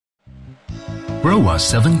Growatt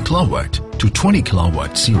 7 kW to 20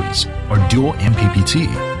 kW series or dual MPPT,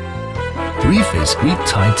 3-phase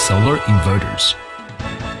grid-tied solar inverters.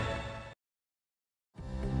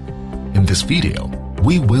 In this video,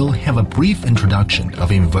 we will have a brief introduction of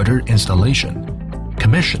inverter installation,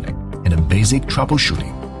 commissioning, and a basic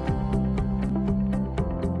troubleshooting.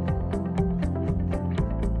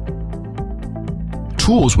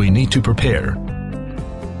 Tools we need to prepare: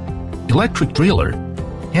 electric driller,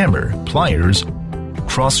 hammer, pliers,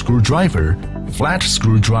 cross screwdriver, flat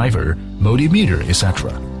screwdriver, multimeter, etc.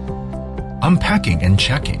 Unpacking and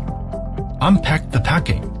checking. Unpack the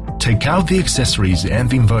packing. Take out the accessories and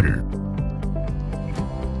the inverter.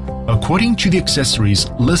 According to the accessories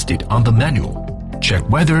listed on the manual, check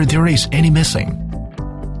whether there is any missing.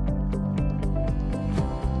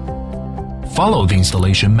 Follow the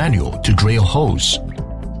installation manual to drill holes.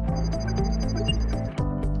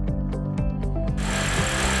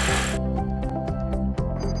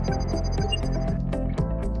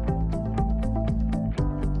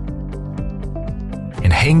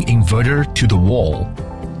 And hang inverter to the wall.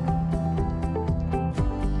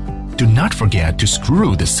 Do not forget to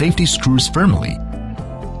screw the safety screws firmly.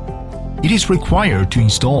 It is required to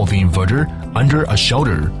install the inverter under a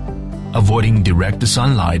shelter, avoiding direct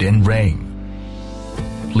sunlight and rain.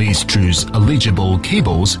 Please choose eligible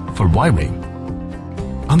cables for wiring.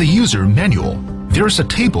 On the user manual, there is a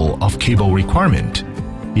table of cable requirement.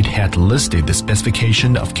 It had listed the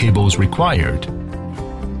specification of cables required.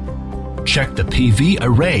 Check the PV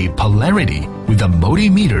array polarity with a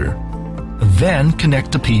multimeter. Then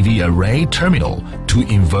connect the PV array terminal to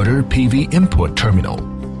inverter PV input terminal.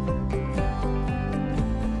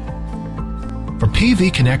 For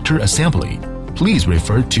PV connector assembly, please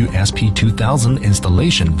refer to SP2000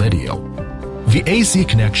 installation video. The AC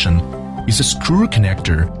connection is a screw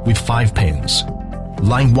connector with 5 pins: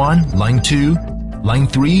 line 1, line 2, line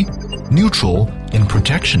 3, neutral, and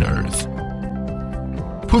protection earth.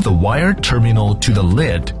 Put the wire terminal to the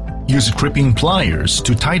lid. Use gripping pliers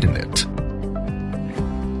to tighten it.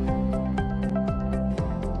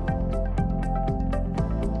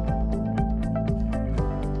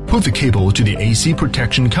 Put the cable to the AC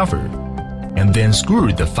protection cover, and then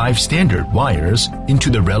screw the 5 standard wires into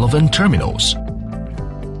the relevant terminals.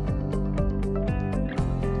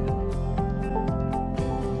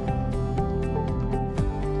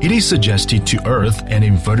 It is suggested to earth an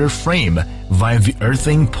inverter frame via the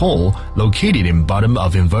earthing pole located in bottom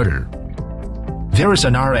of inverter. There is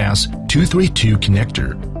an RS-232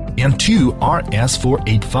 connector and 2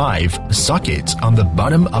 RS-485 sockets on the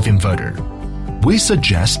bottom of inverter. We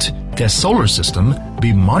suggest that solar system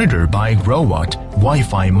be monitored by Growatt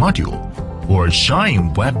Wi-Fi module or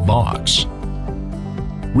Shine web box.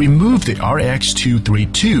 Remove the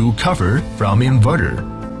RX-232 cover from inverter.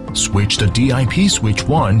 Switch the DIP switch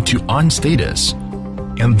 1 to on status,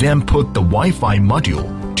 and then put the Wi-Fi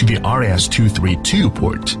module to the RS-232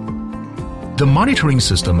 port. The monitoring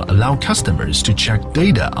system allows customers to check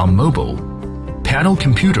data on mobile, panel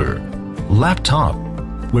computer, laptop,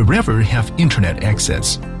 wherever have internet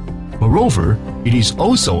access. Moreover, it is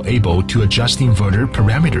also able to adjust inverter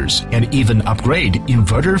parameters and even upgrade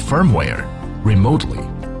inverter firmware remotely.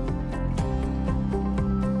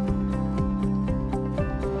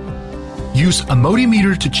 Use a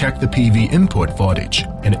multimeter to check the PV input voltage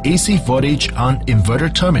and AC voltage on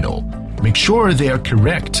inverter terminal. Make sure they are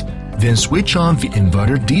correct, then switch on the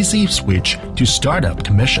inverter DC switch to start up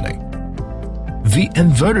commissioning. The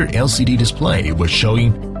inverter LCD display was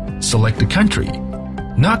showing select the country,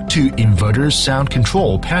 knock to inverter sound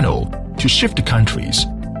control panel to shift the countries,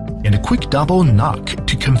 and a quick double knock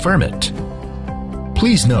to confirm it.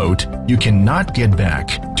 Please note, you cannot get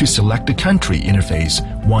back to select the country interface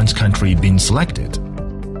once country been selected.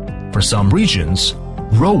 For some regions,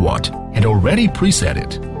 Growatt had already preset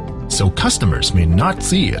it, so customers may not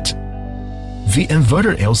see it. The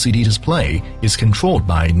inverter LCD display is controlled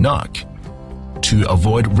by knock. To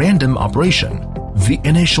avoid random operation, the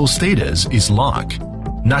initial status is lock.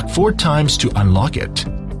 Knock 4 times to unlock it.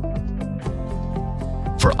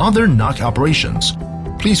 For other knock operations,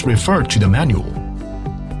 please refer to the manual.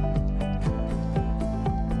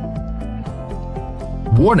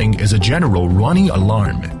 Warning is a general running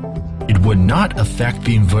alarm. It would not affect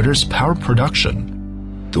the inverter's power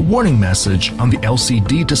production. The warning message on the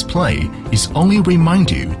LCD display is only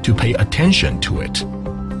remind you to pay attention to it.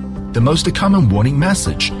 The most common warning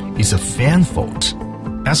message is a fan fault.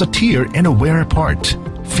 As a tear and a wear part,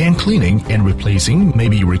 fan cleaning and replacing may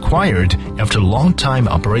be required after long time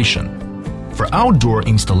operation. For outdoor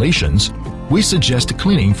installations, we suggest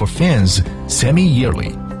cleaning for fans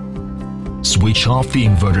semi-yearly. Switch off the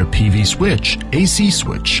inverter PV switch, AC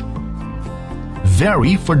switch.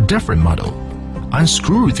 Vary for different model.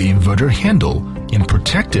 Unscrew the inverter handle and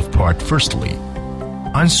protective part firstly.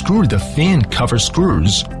 Unscrew the fan cover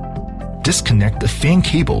screws. Disconnect the fan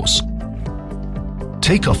cables.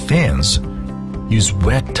 Take off fans. Use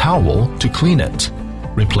wet towel to clean it.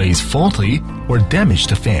 Replace faulty or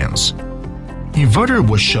damaged fans. Inverter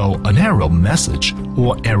will show an error message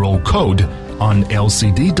or error code on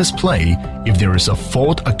LCD display if there is a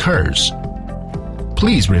fault occurs.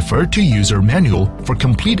 Please refer to user manual for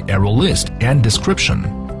complete error list and description.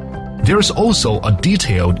 There is also a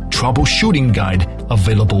detailed troubleshooting guide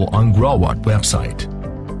available on Growatt website.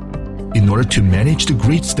 In order to manage the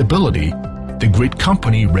grid stability, the grid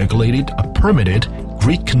company regulated a permitted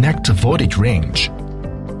grid connect voltage range.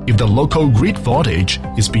 If the local grid voltage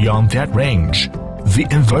is beyond that range, the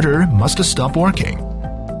inverter must stop working.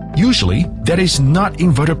 Usually, that is not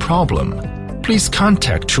inverter problem. Please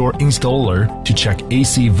contact your installer to check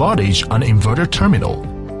AC voltage on inverter terminal,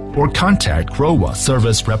 or contact Growatt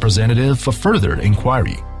service representative for further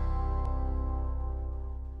inquiry.